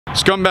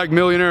Scumbag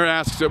Millionaire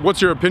asks,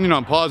 what's your opinion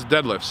on pause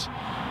deadlifts?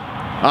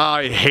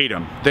 I hate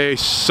them. They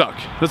suck.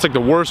 That's like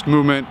the worst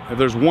movement. If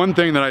there's one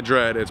thing that I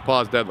dread, it's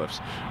pause deadlifts.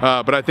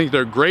 But I think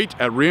they're great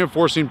at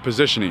reinforcing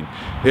positioning.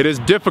 It is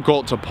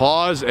difficult to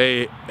pause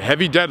a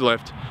heavy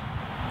deadlift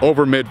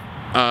over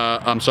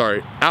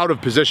out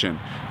of position.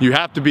 You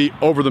have to be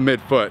over the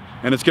midfoot,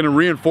 and it's gonna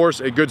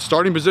reinforce a good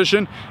starting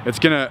position. It's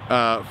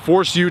gonna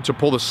force you to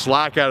pull the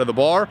slack out of the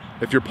bar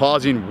if you're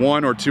pausing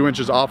 1 or 2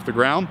 inches off the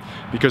ground,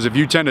 because if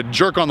you tend to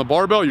jerk on the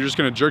barbell, you're just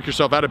gonna jerk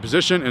yourself out of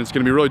position, and it's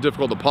gonna be really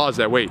difficult to pause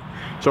that weight.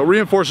 So it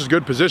reinforces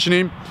good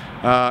positioning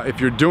if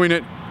you're doing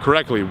it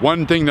correctly.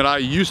 One thing that I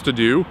used to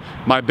do,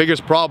 my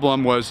biggest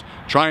problem was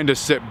trying to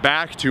sit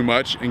back too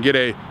much and get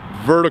a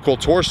vertical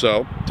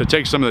torso to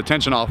take some of the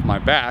tension off my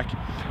back.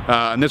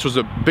 And this was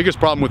the biggest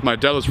problem with my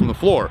deadlifts from the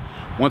floor.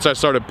 Once I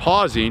started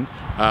pausing,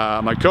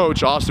 my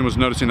coach, Austin, was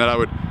noticing that I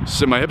would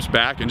sit my hips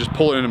back and just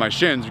pull it into my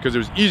shins because it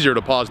was easier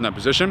to pause in that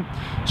position.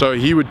 So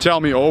he would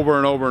tell me over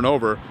and over and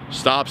over,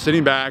 stop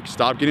sitting back,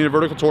 stop getting a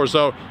vertical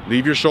torso,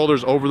 leave your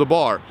shoulders over the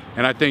bar.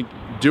 And I think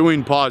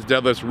doing pause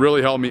deadlifts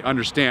really helped me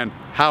understand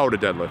how to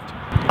deadlift.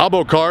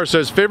 Albo Carr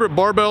says, favorite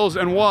barbells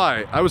and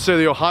why? I would say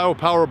the Ohio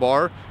Power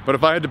Bar, but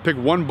if I had to pick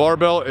one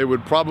barbell, it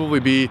would probably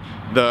be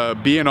the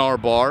B&R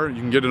bar. You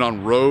can get it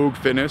on Rogue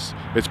Fitness.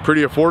 It's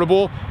pretty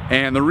affordable,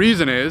 and the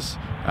reason is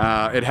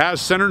it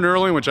has center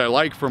knurling, which I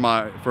like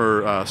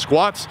for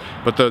squats,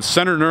 but the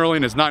center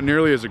knurling is not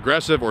nearly as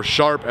aggressive or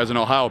sharp as an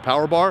Ohio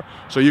Power Bar,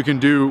 so you can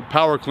do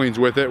power cleans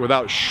with it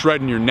without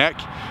shredding your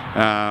neck,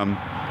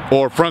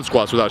 or front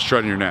squats without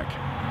shredding your neck.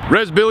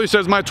 Rez Billy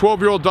says, my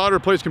 12-year-old daughter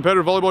plays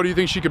competitive volleyball. Do you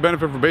think she could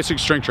benefit from basic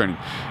strength training?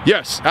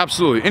 Yes,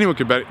 absolutely. Anyone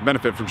could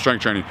benefit from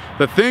strength training.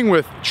 The thing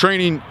with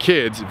training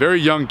kids,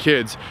 very young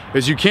kids,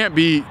 is you can't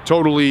be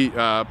totally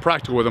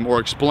practical with them or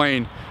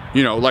explain,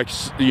 you know, like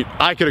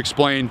I could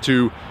explain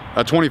to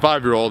a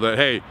 25-year-old that,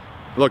 hey,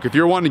 look, if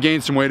you're wanting to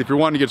gain some weight, if you're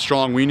wanting to get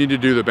strong, we need to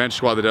do the bench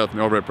squat, the deadlift, and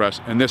the overhead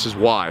press, and this is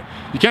why.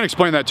 You can't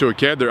explain that to a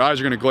kid. Their eyes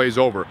are gonna glaze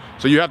over.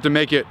 So you have to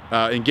make it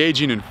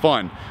engaging and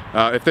fun.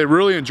 If they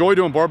really enjoy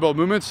doing barbell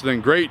movements,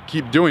 then great,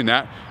 keep doing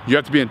that. You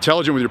have to be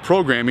intelligent with your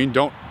programming.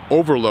 Don't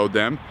overload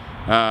them.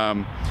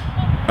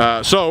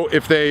 So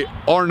if they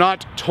are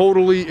not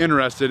totally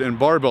interested in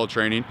barbell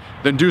training,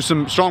 then do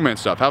some strongman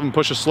stuff. Have them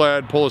push a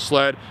sled, pull a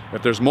sled.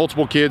 If there's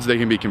multiple kids, they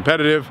can be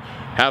competitive.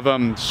 Have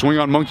them swing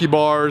on monkey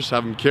bars,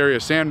 have them carry a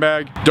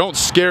sandbag. Don't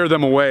scare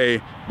them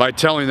away by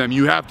telling them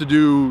you have to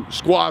do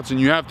squats and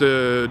you have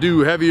to do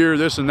heavier,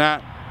 this and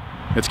that.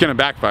 It's gonna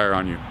backfire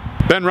on you.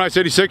 Ben Rice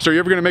 86, are you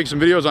ever gonna make some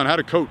videos on how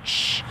to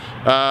coach?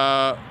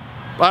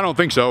 I don't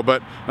think so,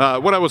 but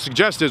what I will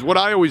suggest is what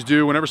I always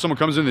do whenever someone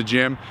comes in the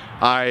gym,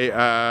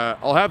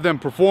 I'll have them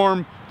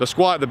perform the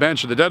squat, the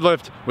bench, or the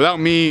deadlift without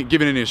me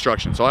giving any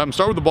instructions. So I'll have them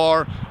start with the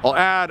bar, I'll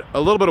add a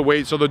little bit of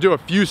weight, so they'll do a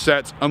few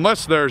sets,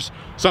 unless there's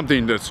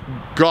something that's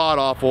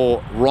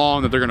god-awful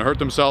wrong that they're gonna hurt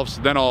themselves,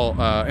 then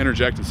I'll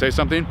interject and say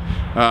something.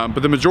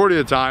 But the majority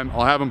of the time,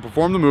 I'll have them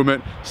perform the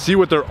movement, see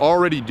what they're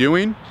already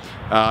doing,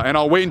 and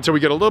I'll wait until we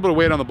get a little bit of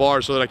weight on the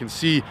bar so that I can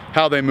see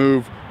how they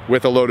move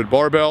with a loaded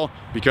barbell,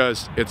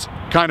 because it's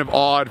kind of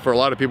odd for a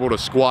lot of people to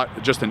squat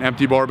just an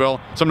empty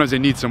barbell. Sometimes they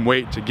need some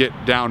weight to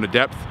get down to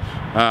depth.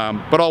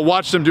 But I'll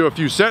watch them do a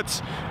few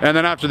sets, and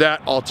then after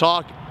that I'll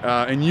talk,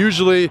 and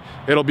usually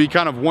it'll be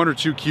kind of 1 or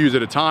 2 cues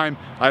at a time.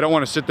 I don't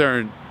want to sit there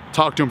and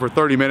talk to them for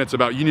 30 minutes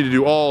about you need to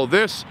do all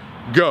this,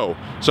 go.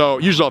 So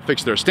usually I'll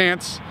fix their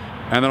stance,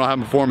 and then I'll have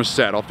them perform a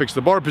set. I'll fix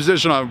the bar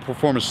position, I'll have them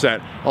perform a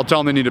set. I'll tell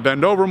them they need to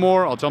bend over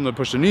more, I'll tell them to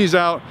push their knees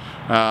out,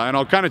 and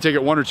I'll kind of take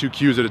it 1 or 2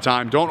 cues at a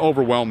time. Don't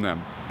overwhelm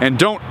them, and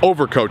don't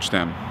overcoach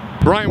them.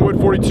 Brian Wood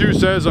 42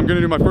 says, I'm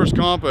gonna do my first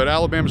comp at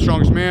Alabama's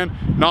Strongest Man,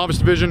 novice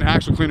division,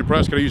 axle clean and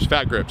press, could I use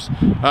fat grips?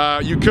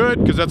 You could,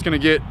 because that's gonna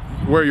get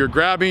where you're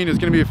grabbing is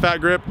gonna be a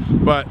fat grip,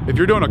 but if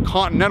you're doing a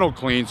continental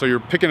clean, so you're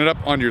picking it up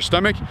onto your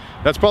stomach,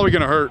 that's probably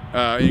gonna hurt.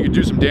 You can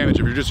do some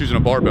damage if you're just using a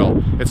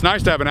barbell. It's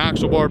nice to have an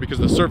axle bar because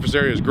the surface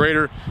area is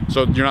greater,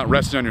 so you're not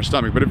resting on your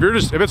stomach. But if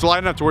it's light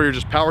enough to where you're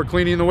just power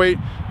cleaning the weight,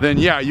 then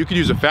yeah, you could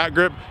use a fat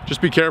grip. Just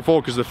be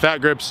careful, because the fat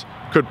grips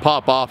could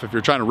pop off if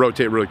you're trying to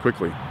rotate really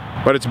quickly.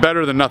 But it's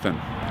better than nothing.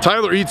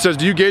 Tyler Eats says,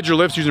 do you gauge your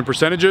lifts using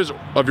percentages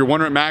of your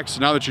 1 rep max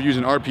now that you're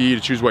using RPE to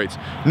choose weights?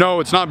 No,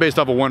 it's not based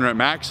off of 1 rep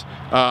max.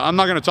 I'm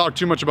not gonna talk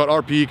too much about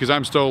RPE because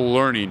I'm still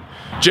learning.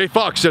 Jay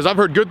Fox says, I've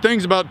heard good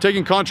things about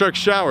taking contract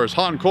showers,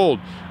 hot and cold,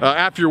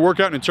 after your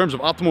workout in terms of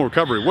optimal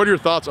recovery. What are your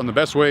thoughts on the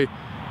best way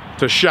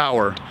to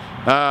shower?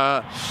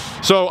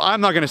 So I'm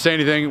not gonna say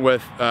anything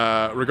with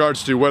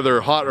regards to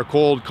whether hot or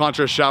cold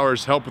contrast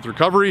showers help with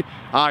recovery.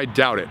 I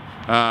doubt it.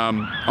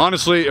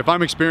 Honestly, if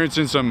I'm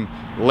experiencing some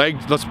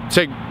let's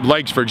take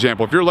legs for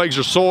example. If your legs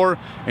are sore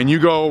and you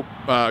go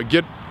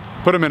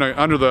put them in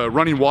under the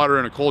running water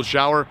in a cold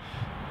shower,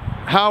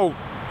 how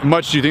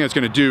much do you think it's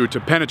gonna do to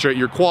penetrate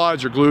your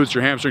quads, your glutes,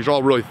 your hamstrings? Are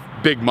all really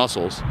big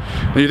muscles.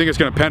 And you think it's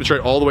gonna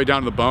penetrate all the way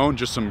down to the bone,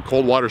 just some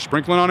cold water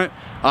sprinkling on it?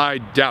 I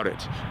doubt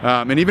it.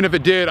 And even if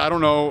it did, I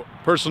don't know,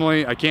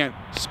 personally, I can't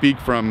speak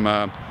from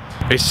a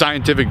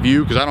scientific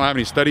view because I don't have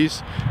any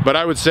studies, but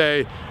I would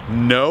say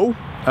no.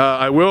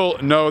 I will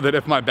know that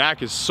if my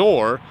back is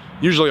sore,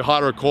 usually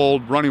hot or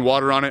cold, running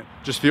water on it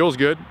just feels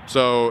good.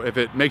 So if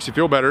it makes you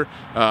feel better,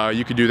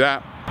 you could do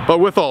that. But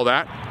with all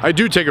that, I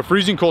do take a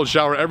freezing cold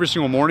shower every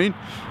single morning,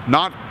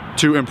 not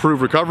to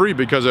improve recovery,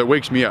 because it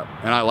wakes me up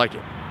and I like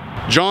it.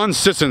 John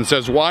Sisson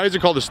says, why is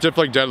it called a stiff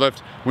leg deadlift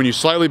when you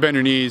slightly bend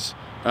your knees?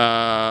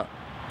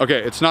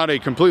 Okay, it's not a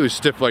completely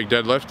stiff leg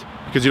deadlift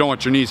because you don't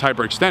want your knees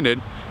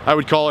hyperextended. I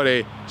would call it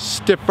a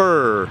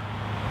stiffer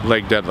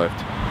leg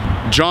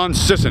deadlift. John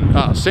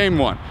Sisson, same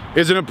one.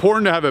 Is it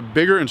important to have a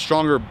bigger and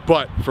stronger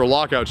butt for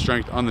lockout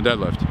strength on the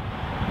deadlift?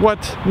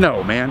 What?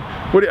 No, man.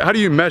 How do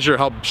you measure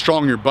how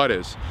strong your butt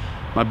is?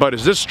 My butt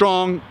is this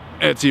strong,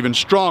 it's even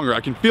stronger.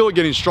 I can feel it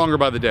getting stronger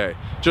by the day.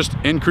 Just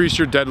increase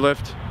your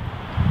deadlift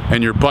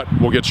and your butt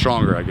will get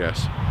stronger, I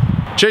guess.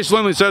 Chase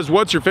Lindley says,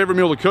 what's your favorite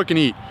meal to cook and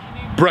eat?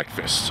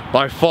 Breakfast,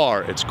 by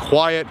far. It's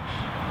quiet,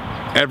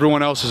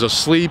 everyone else is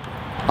asleep.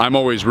 I'm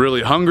always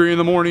really hungry in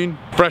the morning.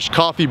 Fresh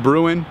coffee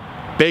brewing,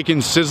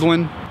 bacon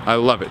sizzling, I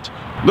love it.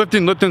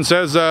 Lipton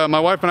says, my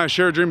wife and I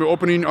share a dream of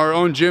opening our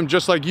own gym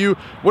just like you.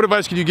 What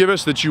advice could you give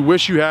us that you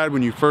wish you had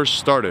when you first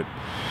started?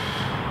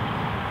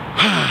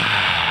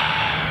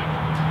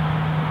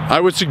 I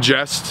would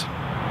suggest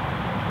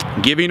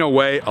giving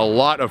away a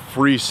lot of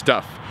free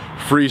stuff.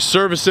 Free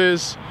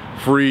services,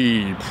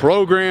 free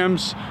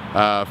programs,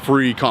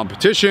 free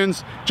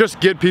competitions. Just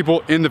get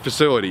people in the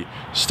facility.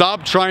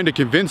 Stop trying to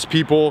convince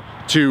people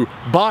to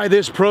buy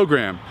this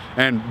program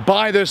and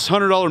buy this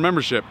 $100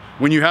 membership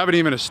when you haven't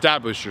even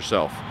established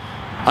yourself.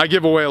 I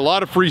give away a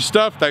lot of free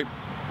stuff that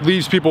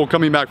leaves people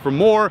coming back for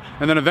more,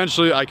 and then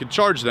eventually I could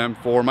charge them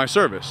for my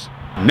service.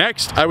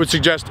 Next, I would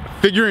suggest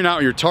figuring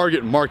out your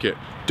target market.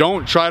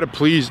 Don't try to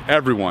please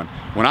everyone.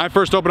 When I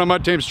first opened up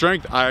Mud Tame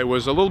Strength, I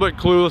was a little bit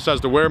clueless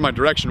as to where my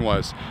direction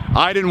was.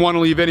 I didn't want to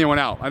leave anyone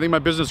out. I think my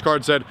business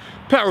card said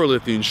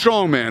powerlifting,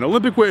 strongman,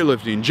 Olympic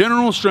weightlifting,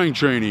 general strength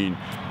training,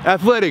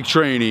 athletic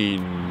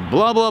training,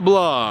 blah, blah,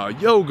 blah,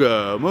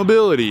 yoga,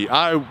 mobility.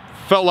 I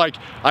felt like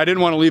I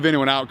didn't want to leave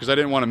anyone out because I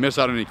didn't want to miss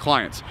out on any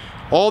clients.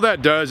 All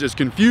that does is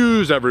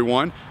confuse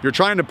everyone. You're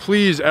trying to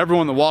please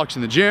everyone that walks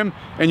in the gym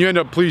and you end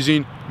up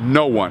pleasing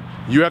no one.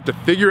 You have to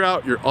figure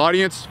out your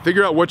audience,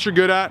 figure out what you're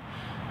good at,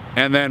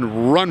 and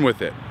then run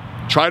with it.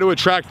 Try to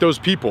attract those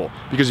people,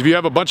 because if you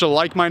have a bunch of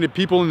like-minded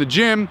people in the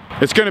gym,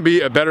 it's gonna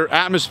be a better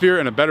atmosphere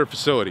and a better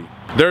facility.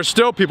 There are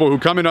still people who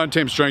come in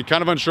Untamed Strength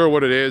kind of unsure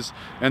what it is,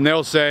 and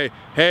they'll say,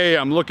 hey,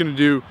 I'm looking to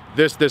do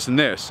this, this, and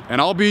this.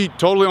 And I'll be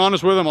totally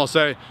honest with them. I'll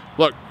say,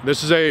 look,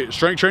 this is a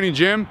strength training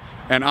gym,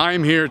 and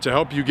I'm here to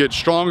help you get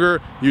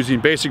stronger using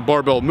basic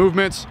barbell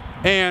movements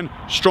and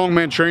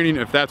strongman training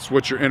if that's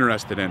what you're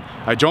interested in.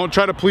 I don't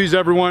try to please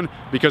everyone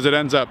because it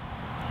ends up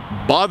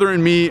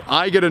bothering me,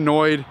 I get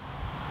annoyed,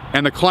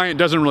 and the client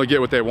doesn't really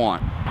get what they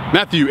want.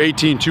 Matthew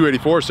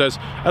 18:284 says,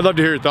 I'd love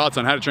to hear your thoughts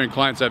on how to train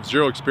clients that have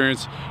zero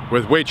experience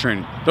with weight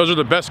training. Those are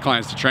the best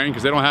clients to train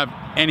because they don't have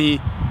any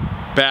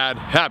bad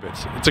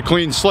habits. It's a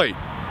clean slate,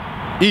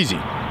 easy.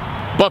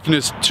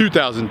 Buffness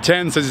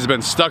 2010 says he's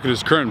been stuck at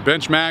his current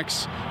bench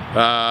max.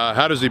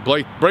 How does he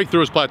break through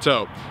his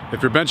plateau?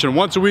 If you're benching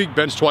once a week,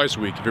 bench twice a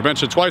week. If you're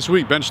benching twice a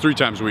week, bench 3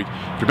 times a week.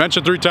 If you're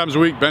benching 3 times a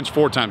week, bench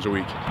 4 times a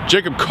week.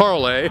 Jacob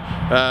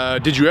Carle,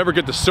 did you ever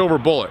get the silver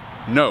bullet?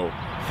 No,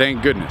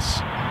 thank goodness.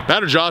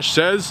 Batter Josh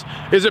says,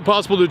 is it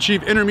possible to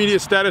achieve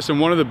intermediate status in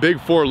one of the big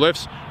 4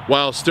 lifts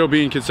while still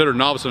being considered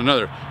novice in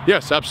another?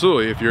 Yes,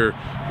 absolutely. If you're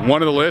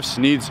one of the lifts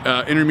needs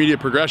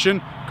intermediate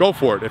progression, go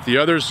for it. If the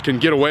others can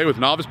get away with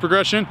novice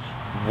progression,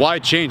 why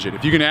change it?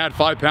 If you can add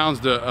 5 pounds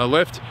to a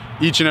lift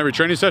each and every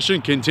training session,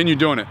 continue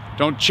doing it.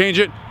 Don't change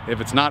it if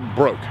it's not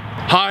broke.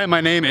 Hi, my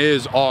name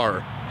is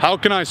R. How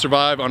can I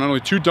survive on only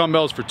 2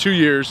 dumbbells for 2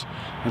 years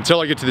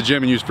until I get to the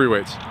gym and use free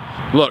weights?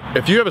 Look,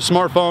 if you have a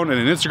smartphone and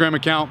an Instagram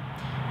account,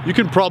 you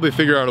can probably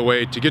figure out a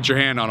way to get your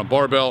hand on a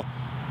barbell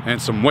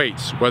and some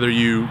weights, whether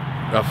you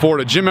afford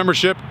a gym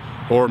membership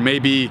or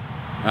maybe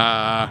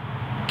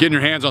getting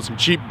your hands on some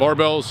cheap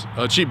barbells,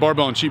 cheap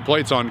barbell and cheap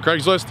plates on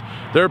Craigslist.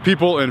 There are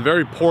people in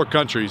very poor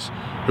countries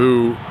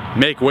who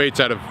make weights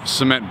out of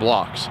cement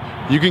blocks.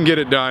 You can get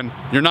it done.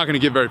 You're not gonna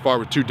get very far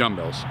with 2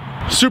 dumbbells.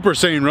 Super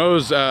Saiyan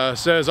Rose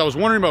says, I was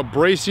wondering about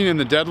bracing in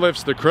the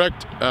deadlifts.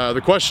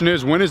 The question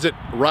is, when is it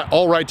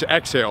all right to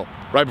exhale?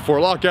 Right before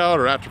a lockout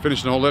or after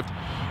finishing the whole lift?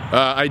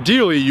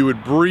 Ideally, you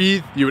would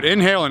breathe, you would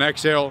inhale and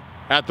exhale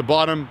at the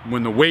bottom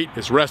when the weight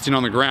is resting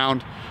on the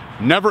ground.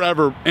 Never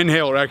ever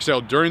inhale or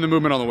exhale during the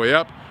movement on the way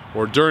up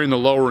or during the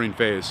lowering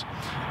phase.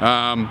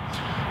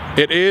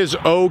 It is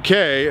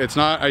okay, it's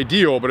not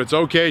ideal, but it's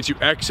okay to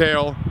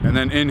exhale and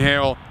then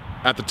inhale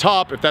at the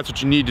top if that's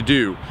what you need to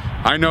do.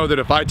 I know that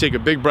if I take a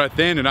big breath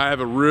in and I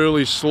have a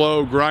really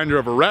slow grinder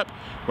of a rep,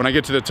 when I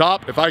get to the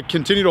top, if I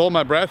continue to hold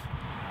my breath,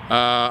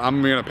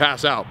 I'm gonna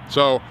pass out.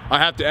 So I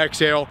have to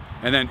exhale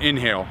and then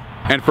inhale.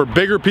 And for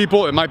bigger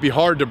people, it might be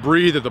hard to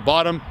breathe at the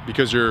bottom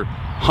because you're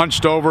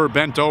hunched over,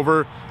 bent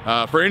over.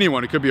 For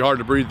anyone, it could be hard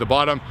to breathe at the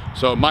bottom,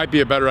 so it might be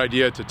a better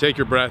idea to take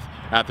your breath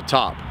at the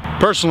top.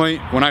 Personally,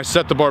 when I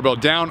set the barbell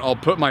down, I'll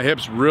put my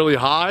hips really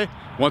high.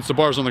 Once the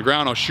bar's on the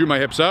ground, I'll shoot my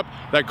hips up.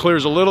 That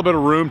clears a little bit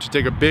of room to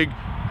take a big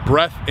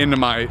breath into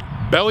my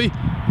belly,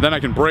 then I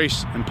can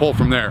brace and pull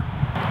from there.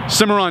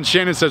 Cimarron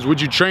Shannon says,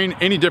 would you train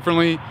any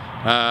differently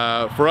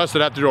for us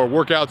that have to do our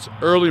workouts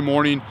early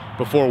morning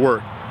before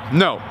work?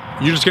 No,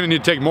 you're just gonna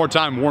need to take more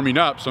time warming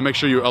up, so make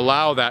sure you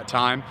allow that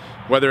time,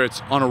 whether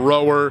it's on a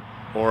rower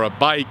or a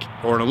bike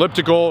or an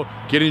elliptical,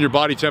 getting your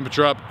body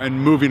temperature up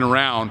and moving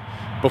around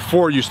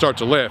before you start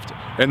to lift.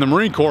 In the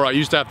Marine Corps, I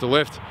used to have to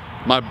lift.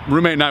 My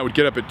roommate and I would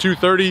get up at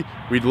 2:30,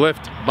 we'd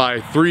lift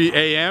by 3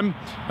 a.m.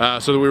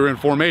 So that we were in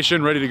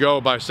formation, ready to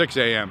go by 6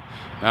 a.m.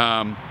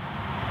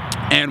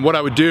 And what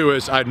I would do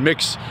is I'd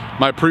mix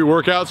my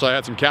pre-workout, so I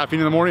had some caffeine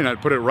in the morning, and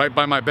I'd put it right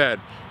by my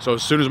bed. So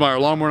as soon as my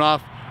alarm went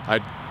off,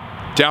 I'd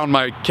down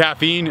my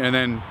caffeine and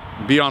then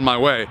be on my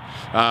way.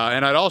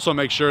 And I'd also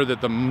make sure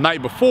that the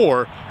night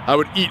before, I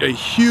would eat a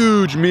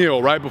huge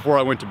meal right before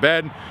I went to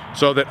bed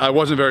so that I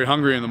wasn't very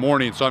hungry in the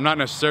morning. So I'm not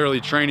necessarily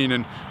training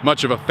in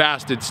much of a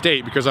fasted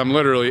state because I'm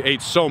literally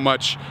ate so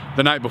much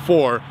the night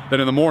before that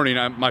in the morning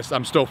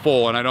I'm still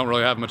full and I don't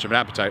really have much of an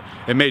appetite.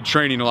 It made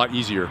training a lot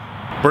easier.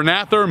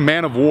 Bernather,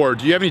 Man of War,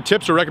 do you have any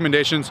tips or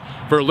recommendations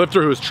for a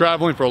lifter who is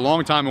traveling for a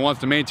long time and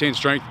wants to maintain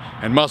strength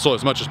and muscle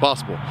as much as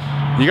possible?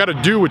 You got to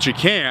do what you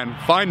can.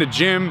 Find a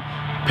gym,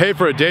 pay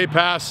for a day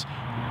pass,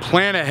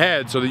 plan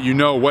ahead so that you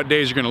know what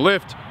days you're going to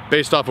lift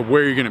based off of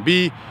where you're going to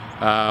be.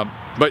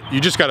 But you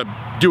just got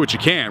to do what you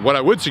can. What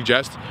I would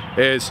suggest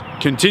is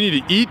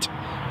continue to eat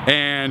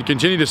and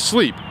continue to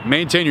sleep.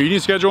 Maintain your eating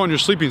schedule and your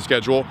sleeping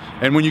schedule.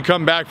 And when you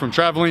come back from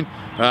traveling,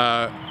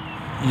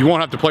 you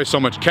won't have to play so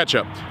much catch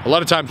up. A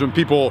lot of times when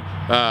people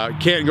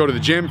can't go to the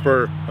gym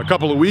for a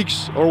couple of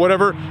weeks or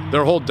whatever,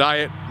 their whole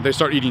diet, they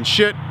start eating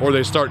shit, or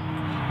they start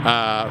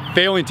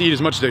failing to eat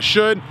as much as they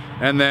should,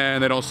 and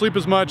then they don't sleep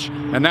as much,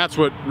 and that's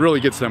what really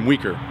gets them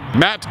weaker.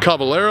 Matt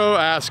Cavallero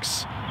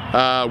asks,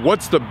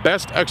 what's the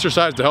best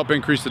exercise to help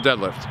increase the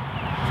deadlift?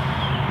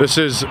 This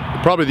is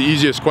probably the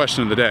easiest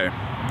question of the day.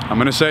 I'm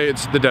gonna say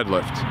it's the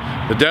deadlift.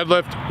 The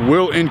deadlift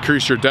will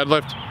increase your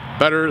deadlift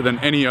better than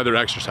any other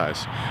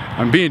exercise.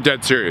 I'm being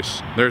dead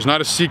serious. There's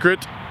not a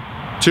secret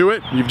to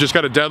it. You've just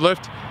got to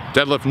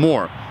deadlift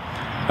more.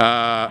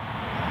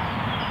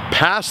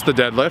 Past the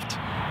deadlift,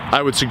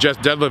 I would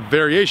suggest deadlift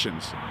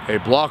variations. A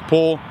block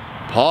pull,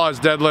 pause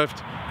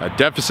deadlift, a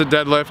deficit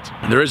deadlift.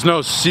 There is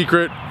no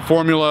secret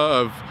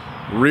formula of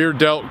rear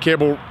delt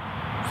cable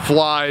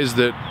flies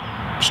that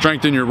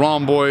strengthen your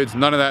rhomboids,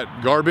 none of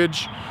that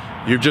garbage.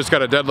 You've just got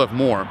to deadlift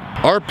more.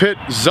 Arpit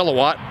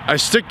Zelawat, I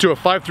stick to a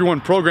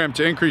 5-3-1 program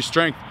to increase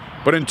strength,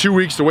 but in 2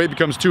 weeks the weight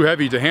becomes too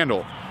heavy to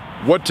handle.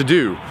 What to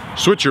do?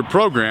 Switch your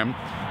program,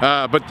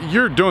 but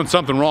you're doing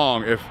something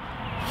wrong if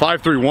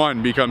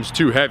 5-3-1 becomes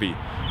too heavy,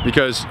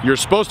 because you're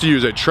supposed to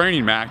use a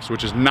training max,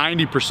 which is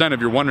 90%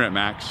 of your 1-rep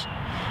max,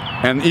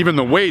 and even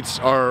the weights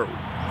are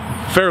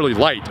fairly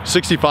light,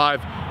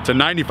 65 to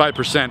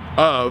 95%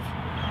 of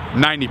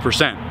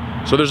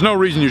 90%. So there's no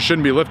reason you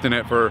shouldn't be lifting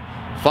it for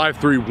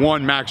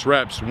 5-3-1 max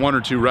reps, 1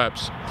 or 2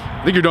 reps.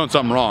 I think you're doing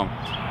something wrong.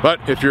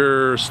 But if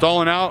you're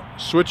stalling out,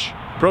 switch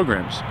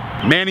programs.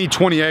 Manny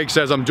 20 Egg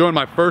says, I'm doing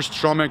my first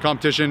strongman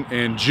competition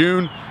in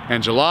June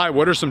and July.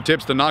 What are some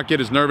tips to not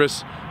get as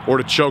nervous or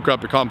to choke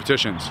up at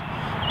competitions?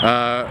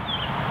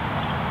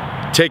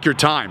 Take your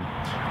time.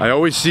 I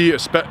always see,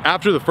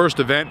 after the first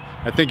event,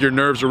 I think your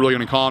nerves are really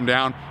gonna calm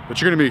down,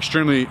 but you're gonna be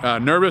extremely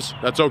nervous.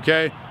 That's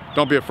okay.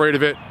 Don't be afraid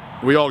of it.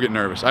 We all get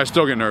nervous. I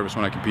still get nervous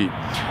when I compete.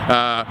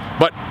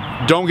 But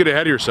don't get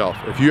ahead of yourself.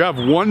 If you have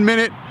 1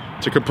 minute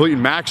to complete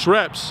max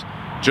reps,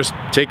 just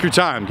take your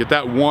time, get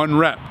that 1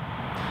 rep,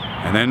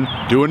 and then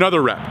do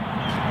another rep,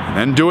 and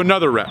then do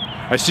another rep.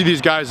 I see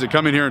these guys that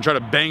come in here and try to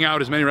bang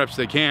out as many reps as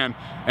they can,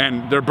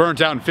 and they're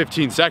burnt out in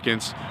 15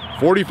 seconds,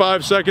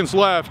 45 seconds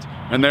left,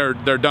 and they're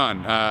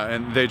done.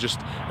 And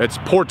it's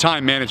poor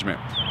time management.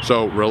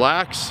 So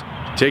relax,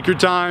 take your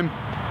time,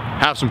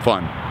 have some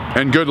fun,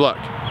 and good luck.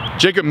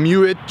 Jacob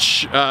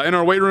Mewich, in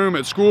our weight room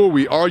at school,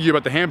 we argue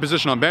about the hand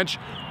position on bench.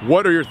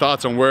 What are your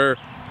thoughts on where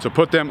to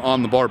put them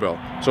on the barbell?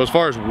 So as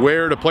far as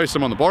where to place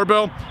them on the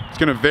barbell, it's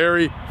gonna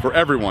vary for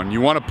everyone.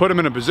 You wanna put them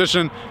in a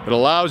position that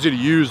allows you to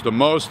use the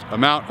most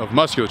amount of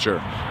musculature.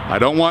 I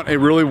don't want a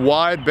really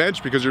wide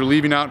bench because you're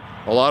leaving out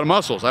a lot of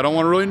muscles. I don't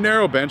want a really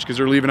narrow bench because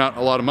you're leaving out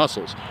a lot of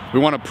muscles. We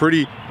want a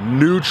pretty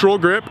neutral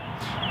grip.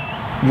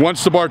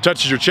 Once the bar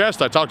touches your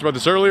chest, I talked about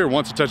this earlier,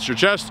 once it touches your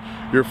chest,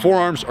 your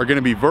forearms are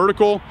gonna be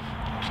vertical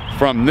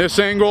from this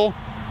angle,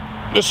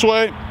 this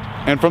way,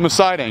 and from the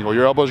side angle.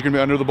 Your elbows are gonna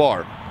be under the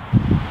bar.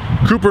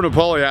 Cooper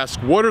Napoli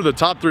asks, what are the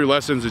top 3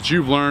 lessons that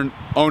you've learned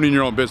owning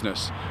your own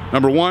business?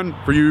 Number 1,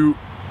 for you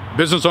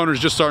business owners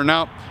just starting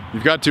out,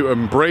 you've got to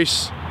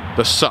embrace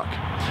the suck.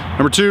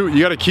 Number 2,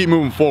 you gotta keep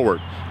moving forward.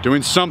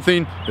 Doing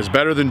something is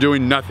better than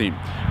doing nothing.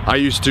 I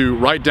used to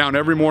write down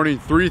every morning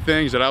 3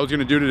 things that I was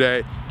gonna do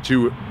today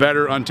to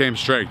better Untamed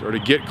Strength, or to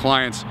get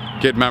clients,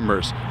 get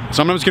members.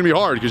 Sometimes it's gonna be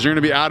hard because you're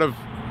gonna be out of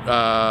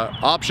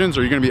options,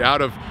 or you're gonna be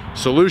out of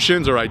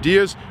solutions or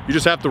ideas. You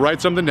just have to write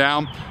something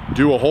down,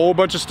 do a whole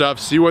bunch of stuff,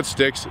 see what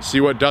sticks,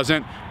 see what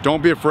doesn't.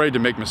 Don't be afraid to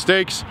make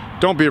mistakes.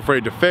 Don't be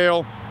afraid to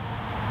fail.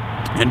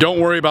 And don't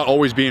worry about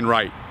always being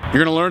right.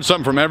 You're gonna learn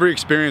something from every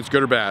experience,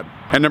 good or bad.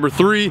 And number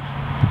 3,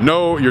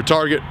 know your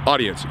target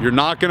audience. You're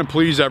not gonna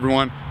please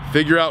everyone.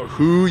 Figure out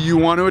who you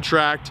want to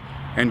attract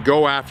and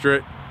go after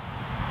it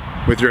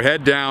with your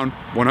head down,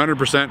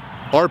 100%,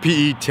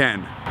 RPE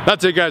 10.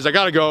 That's it, guys, I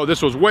gotta go.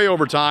 This was way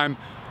over time.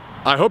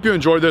 I hope you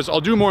enjoyed this.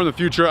 I'll do more in the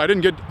future. I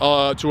didn't get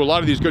to a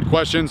lot of these good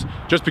questions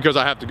just because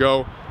I have to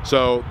go.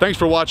 So thanks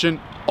for watching.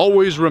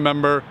 Always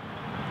remember,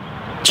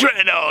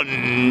 train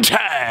on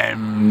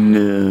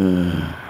time.